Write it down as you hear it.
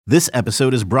This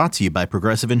episode is brought to you by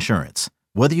Progressive Insurance.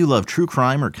 Whether you love true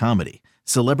crime or comedy,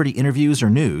 celebrity interviews or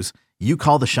news, you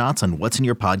call the shots on what's in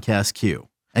your podcast queue.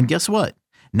 And guess what?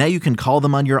 Now you can call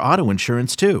them on your auto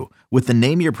insurance too with the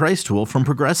Name Your Price tool from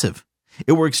Progressive.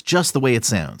 It works just the way it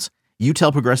sounds. You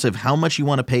tell Progressive how much you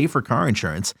want to pay for car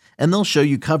insurance, and they'll show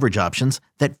you coverage options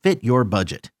that fit your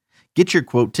budget. Get your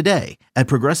quote today at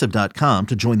Progressive.com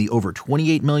to join the over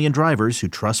 28 million drivers who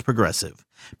trust Progressive.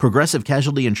 Progressive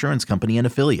Casualty Insurance Company and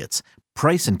Affiliates.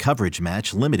 Price and coverage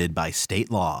match limited by state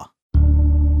law.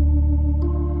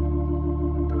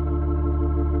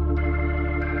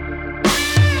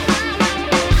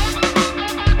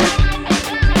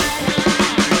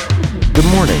 Good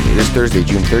morning. It is Thursday,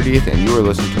 June 30th, and you are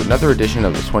listening to another edition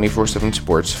of the 24/7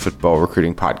 Sports Football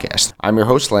Recruiting Podcast. I'm your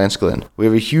host, Lance Glenn. We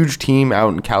have a huge team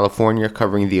out in California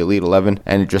covering the Elite 11,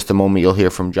 and in just a moment you'll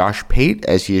hear from Josh Pate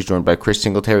as he is joined by Chris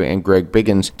Singletary and Greg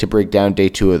Biggins to break down day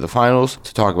 2 of the finals,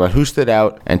 to talk about who stood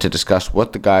out, and to discuss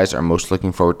what the guys are most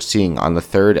looking forward to seeing on the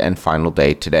third and final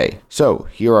day today. So,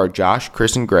 here are Josh,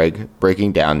 Chris, and Greg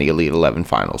breaking down the Elite 11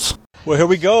 finals. Well, here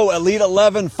we go. Elite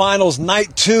 11 Finals,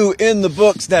 Night 2 in the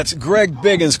books. That's Greg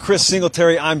Biggins, Chris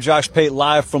Singletary. I'm Josh Pate,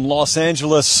 live from Los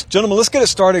Angeles. Gentlemen, let's get it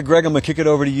started. Greg, I'm going to kick it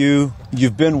over to you.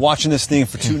 You've been watching this thing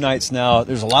for 2 nights now.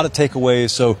 There's a lot of takeaways,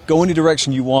 so go any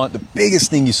direction you want. The biggest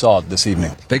thing you saw this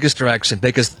evening. Biggest direction,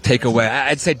 biggest takeaway.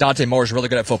 I'd say Dante Moore is really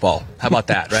good at football. How about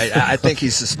that, right? I think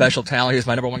he's a special talent. He was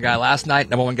my number 1 guy last night,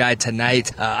 number 1 guy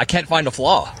tonight. I can't find a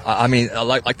flaw. I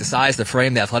like the size, the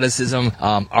frame, the athleticism.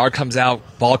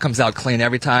 Ball comes out clean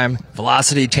every time.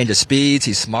 Velocity, change of speeds.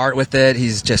 He's smart with it.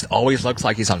 He's just always looks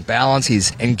like he's on balance.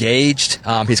 He's engaged.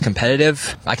 He's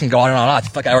competitive. I can go on and on. I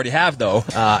feel like I already have, though.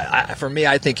 For me,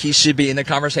 I think he should be in the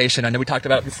conversation. I know we talked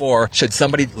about it before. Should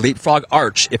somebody leapfrog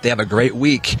Arch if they have a great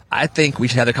week? I think we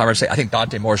should have the conversation. I think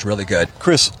Dante Moore's really good.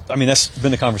 Chris, that's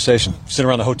been the conversation. You sit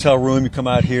around the hotel room, you come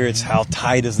out here, it's how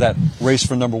tight is that race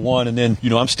for number 1? And then,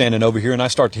 I'm standing over here and I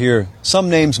start to hear some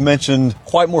names mentioned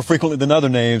quite more frequently than other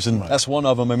names, and that's one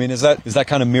of them. Is that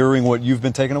kind of mirroring what you've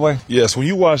been taking away? Yes, when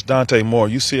you watch Dante Moore,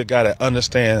 you see a guy that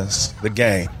understands the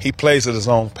game. He plays at his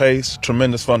own pace,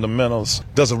 tremendous fundamentals,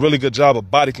 does a really good job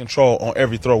of body control on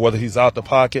every throw, whether he's out the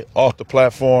pocket, off the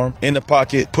platform, in the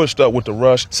pocket, pushed up with the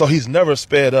rush. So he's never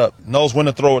sped up, knows when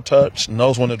to throw a touch,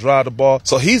 knows when to drive the ball.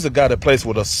 So he's a guy that plays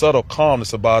with a subtle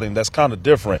calmness about him that's kind of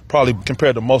different, probably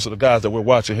compared to most of the guys that we're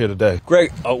watching here today.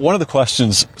 Greg, one of the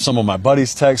questions some of my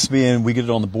buddies text me, and we get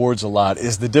it on the boards a lot,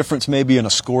 is the difference maybe in a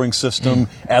scoring system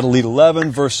at Elite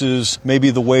 11 versus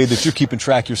maybe the way that you're keeping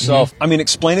track yourself.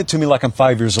 Explain it to me like I'm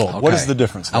 5 years old. Okay. What is the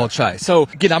difference? I will try. So,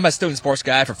 again, I'm a student sports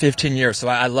guy for 15 years, so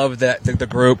I love the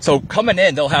group. So, coming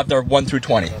in, they'll have their 1 through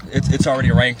 20. It's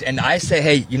already ranked. And I say,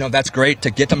 hey, that's great to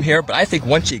get them here, but I think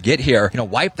once you get here,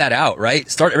 wipe that out, right?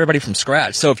 Start everybody from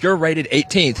scratch. So, if you're rated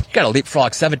 18th, you got to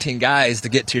leapfrog 17 guys to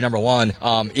get to your number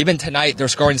 1. Even tonight, their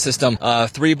scoring system,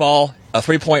 3-ball, a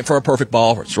 3-point for a perfect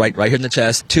ball. It's right here in the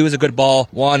chest. 2 is a good ball.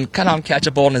 1 kind of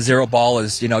uncatchable, and a 0 ball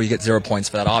is, you get 0 points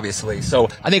for that, obviously. So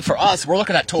I think for us, we're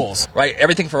looking at tools, right?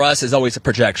 Everything for us is always a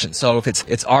projection. So if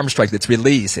it's arm strength, it's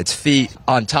release, it's feet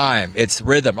on time, it's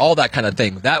rhythm, all that kind of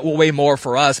thing. That will weigh more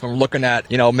for us when we're looking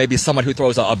at, maybe someone who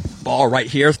throws a ball right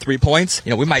here, 3 points.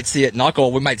 We might see it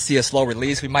knuckle. We might see a slow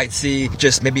release. We might see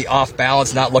just maybe off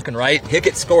balance, not looking right.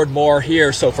 Hickett scored more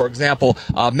here. So for example,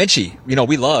 Minchie,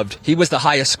 we loved. He was the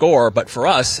highest scorer, but for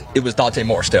us, it was Dante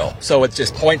Moore still. So it's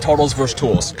just point totals versus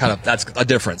tools. That's a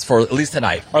difference for at least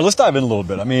tonight. All right, let's dive in a little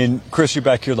bit. Chris, you're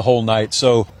back here the whole night,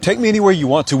 so take me anywhere you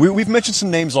want to. We've mentioned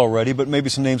some names already, but maybe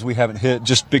some names we haven't hit.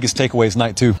 Just biggest takeaways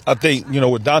night 2. I think,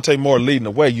 with Dante Moore leading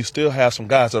the way, you still have some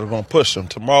guys that are going to push him.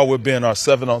 Tomorrow we'll be in our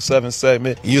 7-on-7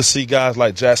 segment. You'll see guys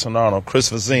like Jackson Arnold, Chris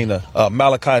Vazina,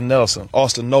 Malachi Nelson,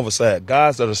 Austin Novosad,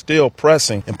 guys that are still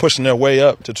pressing and pushing their way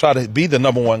up to try to be the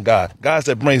number 1 guy. Guys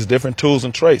that brings different tools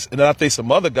and traits. And then I think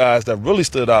some other guys that really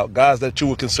stood out, guys that you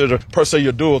would consider per se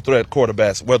your dual threat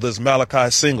quarterbacks, whether it's Malachi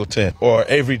Singleton or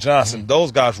Avery Johnson.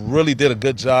 Those guys really did a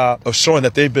good job of showing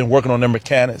that they've been working on their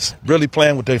mechanics, really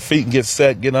playing with their feet and get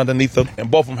set, getting underneath them, and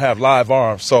both of them have live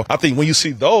arms. So I think when you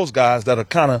see those guys that are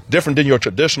kind of different than your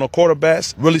traditional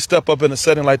quarterbacks really step up in a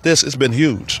setting like this, it's been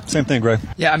huge. Same thing, Greg.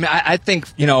 Yeah, I think,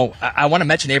 I want to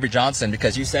mention Avery Johnson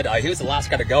because you said he was the last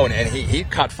guy to go, and he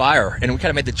caught fire. And we kind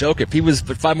of made the joke, if he was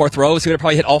 5 more throws, he would have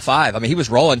probably hit all 5. 5. I mean, he was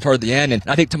rolling toward the end. And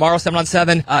I think tomorrow,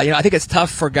 7-on-7, I think it's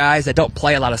tough for guys that don't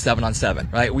play a lot of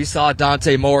 7-on-7, right? We saw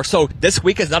Dante Moore. So this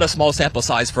week is not a small sample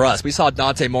size for us. We saw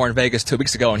Dante Moore in Vegas 2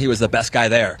 weeks ago, and he was the best guy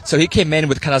there. So he came in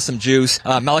with kind of some juice.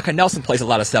 Malachi Nelson plays a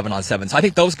lot of 7-on-7. So I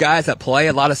think those guys that play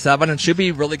a lot of 7 and should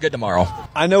be really good tomorrow.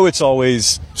 I know it's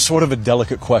always sort of a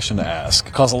delicate question to ask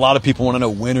because a lot of people want to know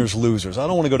winners, losers. I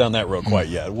don't want to go down that road quite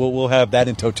yet. We'll have that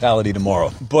in totality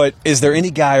tomorrow. But is there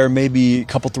any guy or maybe a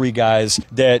couple, 3 guys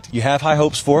that you have high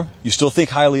hopes for, you still think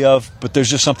highly of, but there's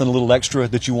just something a little extra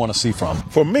that you want to see from?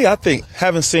 For me, I think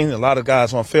having seen a lot of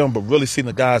guys on film, but really seeing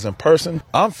the guys in person,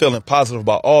 I'm feeling positive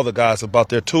about all the guys, about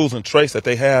their tools and traits that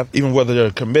they have, even whether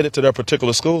they're committed to their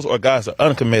particular schools or guys that are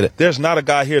uncommitted. There's not a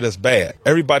guy here that's bad.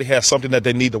 Everybody has something that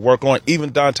they need to work on,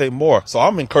 even Dante Moore. So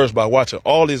I'm encouraged by watching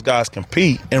all these guys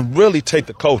compete and really take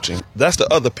the coaching. That's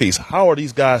the other piece. How are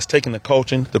these guys taking the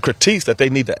coaching, the critiques that they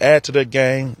need to add to their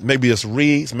game? Maybe it's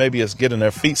reads, maybe it's getting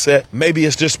their feet set, maybe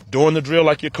it's just doing the drill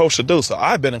like your coach should do. So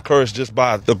I've been encouraged just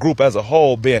by the group as a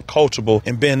whole being coachable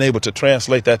and being able to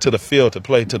translate that to the field to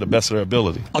play to the best of their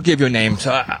ability. I'll give you a name.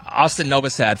 So Austin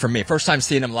Novosad, for me, first time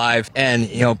seeing him live, and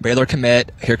Baylor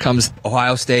commit. Here comes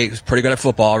Ohio State, who's pretty good at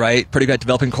football, right? Pretty good at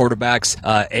developing quarterbacks.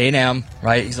 A&M,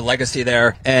 right? He's a legacy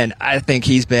there, and I think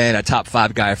he's been a top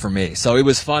 5 guy for me. So it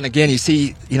was fun. Again, you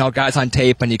see, guys on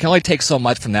tape, and you can only take so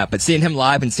much from that. But seeing him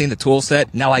live and seeing the tool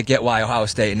set, now I get why Ohio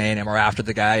State and A&M are after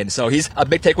the guy. And so he's a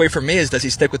big takeaway for me is does he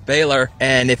stick with Baylor?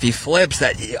 And if he flips,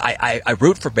 that I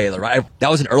root for Baylor, right? That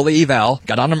was an early eval.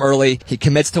 Got on him early. He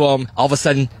commits to him. All of a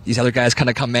sudden, these other guys kind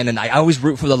of come in, and I always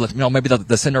root for maybe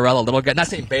the Cinderella little guy. Not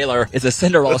saying Baylor is a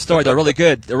Cinderella story. They're really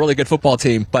good. They're a really good football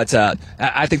team. But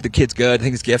I think the kid's good. I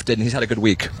think he's gifted, and he's had a good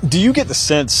week. Do you get the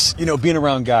sense, being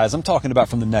around guys, I'm talking about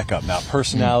from the neck up now,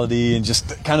 personality and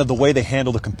just kind of the way they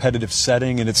handle the competitive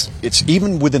setting, and it's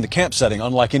even within the camp setting,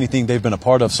 unlike anything they've been a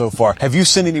part of so far. Have you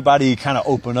seen anybody kind of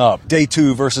open up day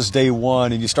 2 versus day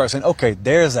 1, and you start saying, okay,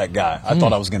 there's that guy I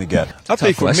thought I was going to get? I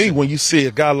think for me, when you see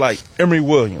a guy like Emory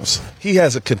Williams, he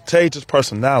has a contagious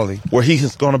personality where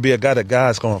he's going to be a guy that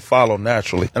guys going to follow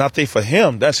naturally. And I think for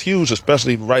him, that's huge,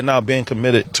 especially right now being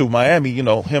committed to Miami,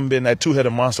 him being that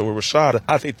 2-headed monster with Rashada.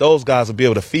 I think those guys will be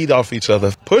able to feed off each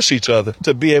other, push each other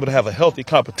to be able to have a healthy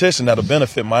competition that'll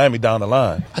benefit Miami down the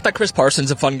line. I thought Chris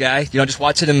Parsons a fun guy. Just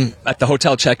watching him at the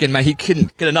hotel check-in, man, he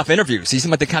couldn't get enough interviews. He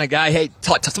seemed like the kind of guy, hey,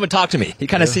 someone talk to me. He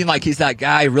kind of seemed like he's that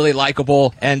guy, really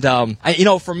likable. And,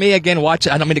 for me, again, I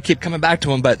don't mean to keep coming back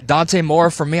to him, but Dante Moore,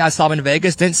 for me, I saw him in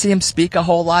Vegas. Didn't see him speak a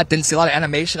whole lot. Didn't see a lot of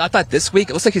animation. I thought this week,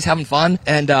 it looks like he's having fun.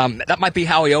 And that might be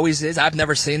how he always is. I've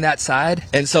never seen that side.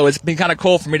 And so it's been kind of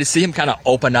cool for me to see him kind of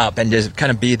open up and just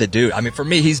kind of be the dude. I mean, for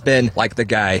me, he's been like the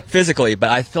guy physically, but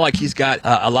I feel like he's got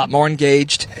a lot more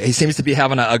engaged. He seems to be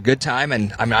having a good time.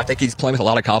 And I think he's playing with a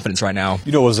lot of confidence right now.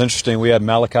 What was interesting? We had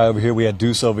Malachi over here. We had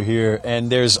Deuce over here. And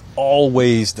there's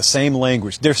always the same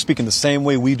language. They're speaking the same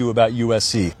way we do about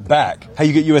USC. Back. How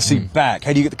you get USC back?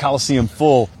 How do you get the Coliseum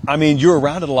full? I mean, you're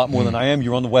around it a lot more than I am.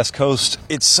 You're on the West Coast.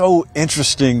 It's so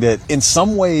interesting that in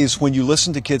some ways, when you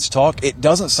listen to kids talk, it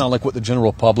doesn't sound like what the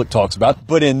general public talks about.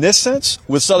 But in this sense,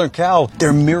 with Southern Cal,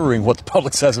 they're mirroring what the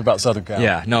public says about Southern Cal.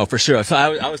 Yeah, no, for sure. So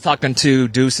I was talking to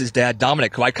Deuce's dad,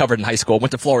 Dominic, who I covered in high school,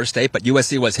 went to Florida State, but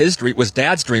USC was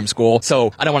dad's dream school.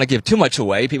 So I don't want to give too much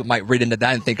away. People might read into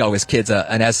that and think, oh, his kid's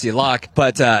an SC lock.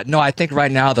 But no, I think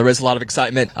right now there is a lot of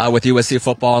excitement with USC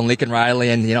football and Lincoln Riley.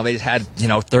 And, they just had,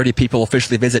 30 people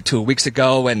officially visit 2 weeks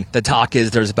ago. And the talk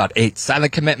is there's about 8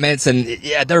 silent commitments. And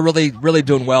yeah, they're really, really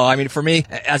doing well. I mean, for me,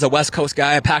 as a West Coast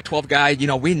guy, a Pac-12 guy,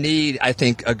 we need, I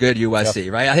think, a good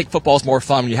USC, right? I think football's more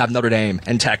fun when you have Notre Dame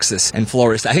and Texas and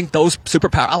Florida State. I think those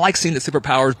superpowers, I like seeing the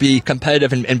superpowers be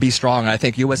competitive and be strong. And I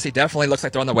think USC definitely looks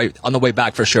like they're on the way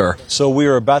back for sure. So we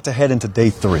are about to head into day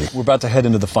 3. We're about to head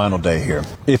into the final day here.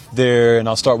 And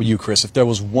I'll start with you, Chris, if there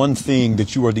was one thing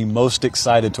that you are the most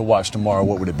excited to watch tomorrow,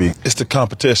 what would it be? It's the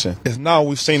competition. It's now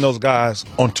we've seen those guys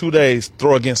on 2 days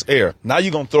throw against air. Now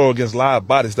you're going to throw against live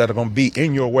bodies that are going to be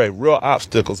in your way, real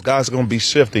obstacles. Guys are going to be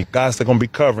shifting. Guys that are going to be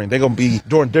covering. They're going to be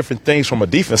doing different things from a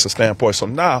defensive standpoint. So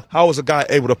now, how is a guy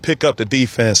able to pick up the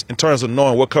defense in terms of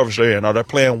knowing what coverage they're in? Are they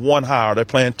playing 1 high? Are they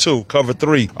playing 2? Cover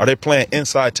 3? Are they playing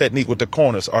inside technique with the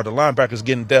corners? Are the linebackers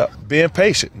getting depth? Being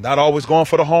patient. Not always going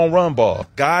for the home run ball.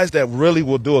 Guys that really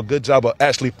will do a good job of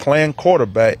actually playing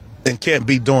quarterback and can't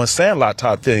be doing Sandlot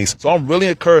type things. So I'm really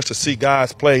encouraged to see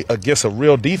guys play against a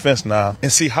real defense now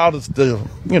and see how does the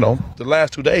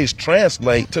last 2 days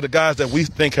translate to the guys that we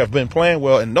think have been playing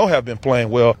well and know have been playing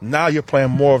well. Now you're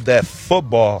playing more of that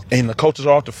football and the coaches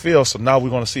are off the field. So now we're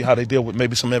going to see how they deal with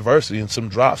maybe some adversity and some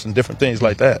drops and different things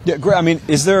like that. Yeah, Greg, I mean,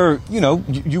 is there,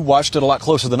 you watched it a lot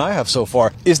closer than I have so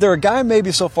far. Is there a guy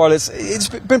maybe so far it's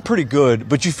been pretty good,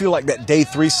 but you feel like that day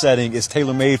 3 setting is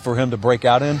tailor-made for him to break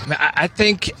out in? I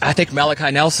think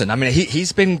Malachi Nelson. I mean,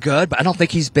 he's been good, but I don't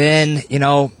think he's been,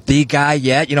 the guy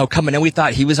yet. Coming in, we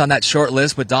thought he was on that short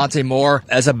list with Dante Moore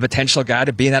as a potential guy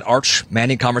to be in that Arch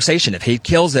Manning conversation if he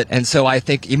kills it. And so I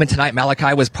think even tonight,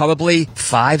 Malachi was probably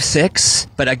 5'6",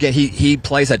 but again, he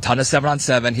plays a ton of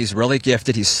 7-on-7. He's really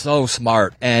gifted. He's so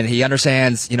smart, and he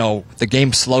understands, the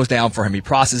game slows down for him. He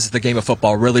processes the game of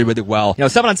football really, really well.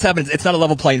 7-on-7, it's not a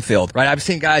level playing field, right? I've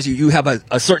seen guys, you have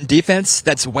a certain defense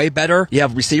that's way better. You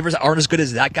have receivers that aren't as good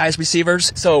as that guy's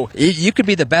receivers. So you could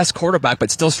be the best quarterback,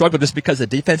 but still struggle just because the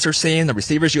defense you're seeing, the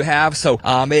receivers you have. So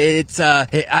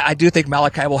I do think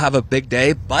Malachi will have a big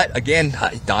day. But again,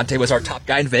 Dante was our top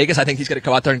guy in Vegas. I think he's going to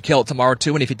come out there and kill it tomorrow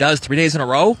too. And if he does 3 days in a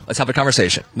row, let's have a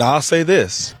conversation. Now I'll say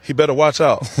this: he better watch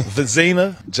out.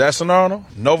 Vizina, Jackson Arnold,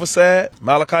 Novosad,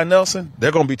 Malachi Nelson,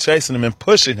 they're going to be chasing him and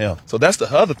pushing him. So that's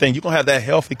the other thing. You're going to have that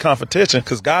healthy competition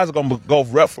because guys are going to go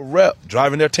rep for rep,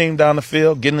 driving their team down the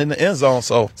field, getting in the end zone.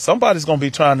 So somebody's going to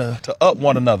be trying to up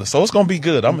one another. So it's going to be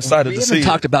good. I'm excited to see. We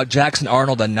haven't talked about Jackson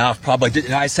Arnold enough, probably.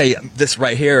 And I say this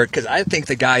right here because I think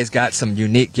the guy's got some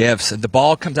unique gifts. The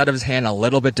ball comes out of his hand a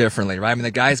little bit differently, right? I mean,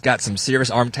 the guy's got some serious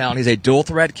arm talent. He's a dual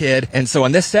threat kid. And so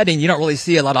in this setting, you don't really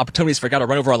see a lot of opportunities for a guy to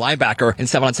run over a linebacker in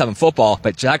 7-on-7 football.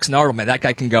 But Jackson Arnold, man, that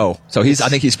guy can go. So I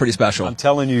think he's pretty special. I'm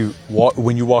telling you,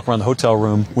 when you walk around the hotel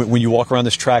room, when you walk around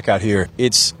this track out here,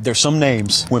 there's some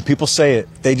names. When people say it,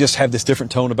 they just have this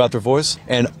different tone about their voice.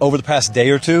 And over the past day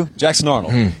or two, Jackson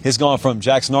Arnold has gone from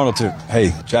Jackson Arnold to,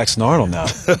 hey, Jackson Arnold now.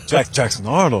 Jackson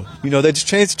Arnold. They just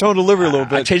changed the tone of delivery a little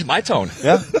bit. I changed my tone.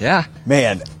 Yeah? Yeah.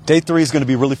 Man, day 3 is going to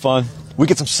be really fun. We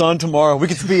get some sun tomorrow. We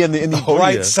get to be in the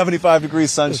bright 75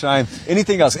 degrees sunshine.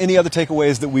 Anything else? Any other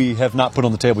takeaways that we have not put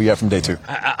on the table yet from day 2?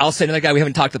 I'll say another guy we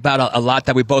haven't talked about a lot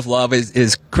that we both love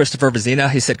is Christopher Vizina.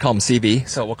 He said call him CV,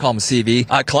 so we'll call him CV.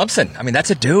 Clemson, I mean, that's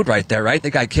a dude right there, right?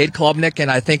 The guy Cade Klubnik, and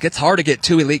I think it's hard to get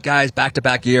 2 elite guys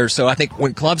back-to-back years. So I think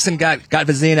when Clemson got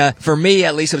Vizina, for me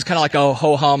at least, it was kind of like a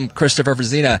ho-hum Christopher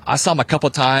Vizina. I saw him a couple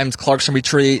times, Clarkson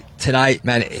retreat tonight.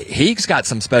 Man, he's got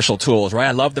some special tools, right?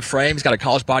 I love the frame. He's got a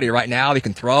college body right now. He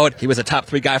can throw it. He was a top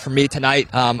 3 guy for me tonight.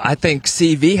 I think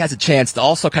CV has a chance to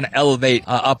also kind of elevate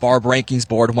up our rankings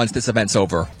board once this event's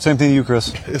over. Same thing to you,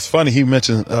 Chris. It's funny he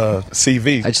mentioned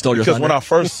CV. I stole your because thunder. When I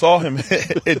first saw him at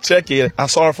Czechia, I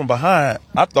saw him from behind.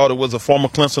 I thought it was a former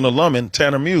Clemson alum in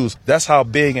Tanner Muse. That's how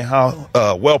big and how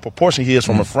well proportioned he is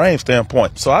from a frame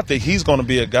standpoint. So I think he's going to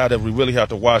be a guy that we really have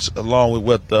to watch, along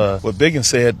with what Biggins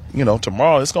said.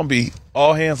 Tomorrow it's going to be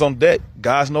all hands on deck.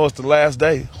 Guys know it's the last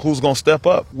day. Who's going to step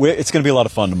up? It's going to be a lot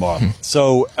of fun tomorrow.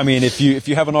 So, I mean, if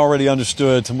you haven't already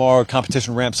understood, tomorrow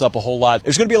competition ramps up a whole lot.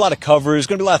 There's going to be a lot of coverage. There's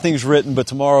going to be a lot of things written, but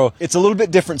tomorrow it's a little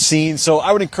bit different scene. So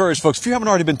I would encourage folks, if you haven't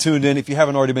already been tuned in, if you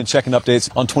haven't already been checking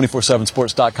updates on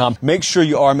 247sports.com, make sure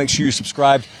you're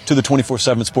subscribed to the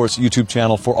 24/7 Sports YouTube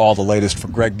channel for all the latest. For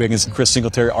Greg Biggins and Chris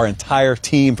Singletary, our entire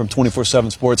team from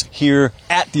 24/7 Sports here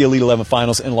at the Elite 11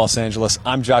 Finals in Los Angeles.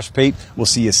 I'm Josh Pate. We'll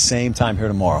see you same time here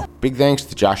tomorrow. Big thanks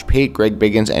to Josh Pate, Greg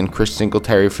Biggins, and Chris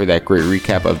Singletary for that great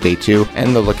recap of Day 2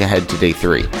 and the look ahead to Day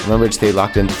 3. Remember to stay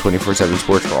locked into 24/7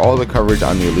 Sports for all the coverage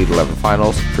on the Elite 11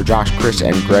 Finals. For Josh, Chris,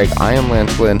 and Greg, I am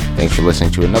Lance Glynn. Thanks for listening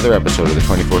to another episode of the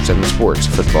 24/7 Sports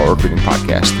Football Recruiting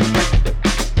Podcast.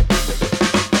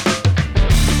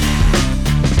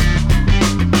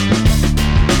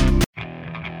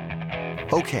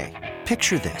 Okay,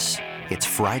 picture this. It's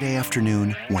Friday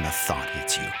afternoon when a thought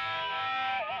hits you.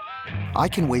 I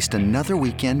can waste another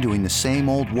weekend doing the same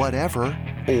old whatever,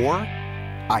 or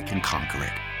I can conquer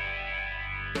it.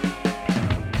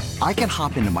 I can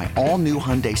hop into my all-new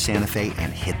Hyundai Santa Fe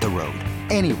and hit the road.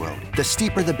 Any road. The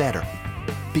steeper, the better.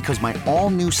 Because my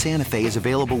all-new Santa Fe is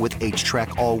available with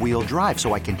H-Track all-wheel drive,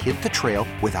 so I can hit the trail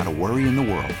without a worry in the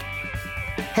world.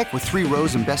 Heck, with 3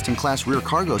 rows and best-in-class rear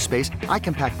cargo space, I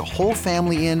can pack the whole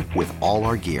family in with all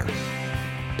our gear.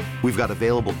 We've got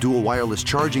available dual wireless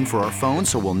charging for our phones,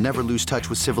 so we'll never lose touch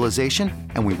with civilization,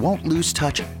 and we won't lose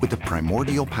touch with the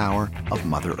primordial power of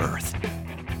Mother Earth.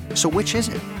 So which is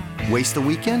it? Waste the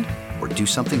weekend or do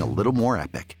something a little more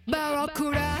epic?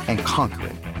 And conquer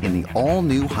it in the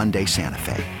all-new Hyundai Santa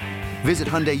Fe. Visit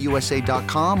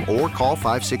HyundaiUSA.com or call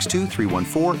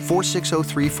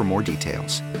 562-314-4603 for more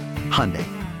details. Hyundai,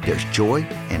 there's joy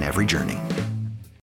in every journey.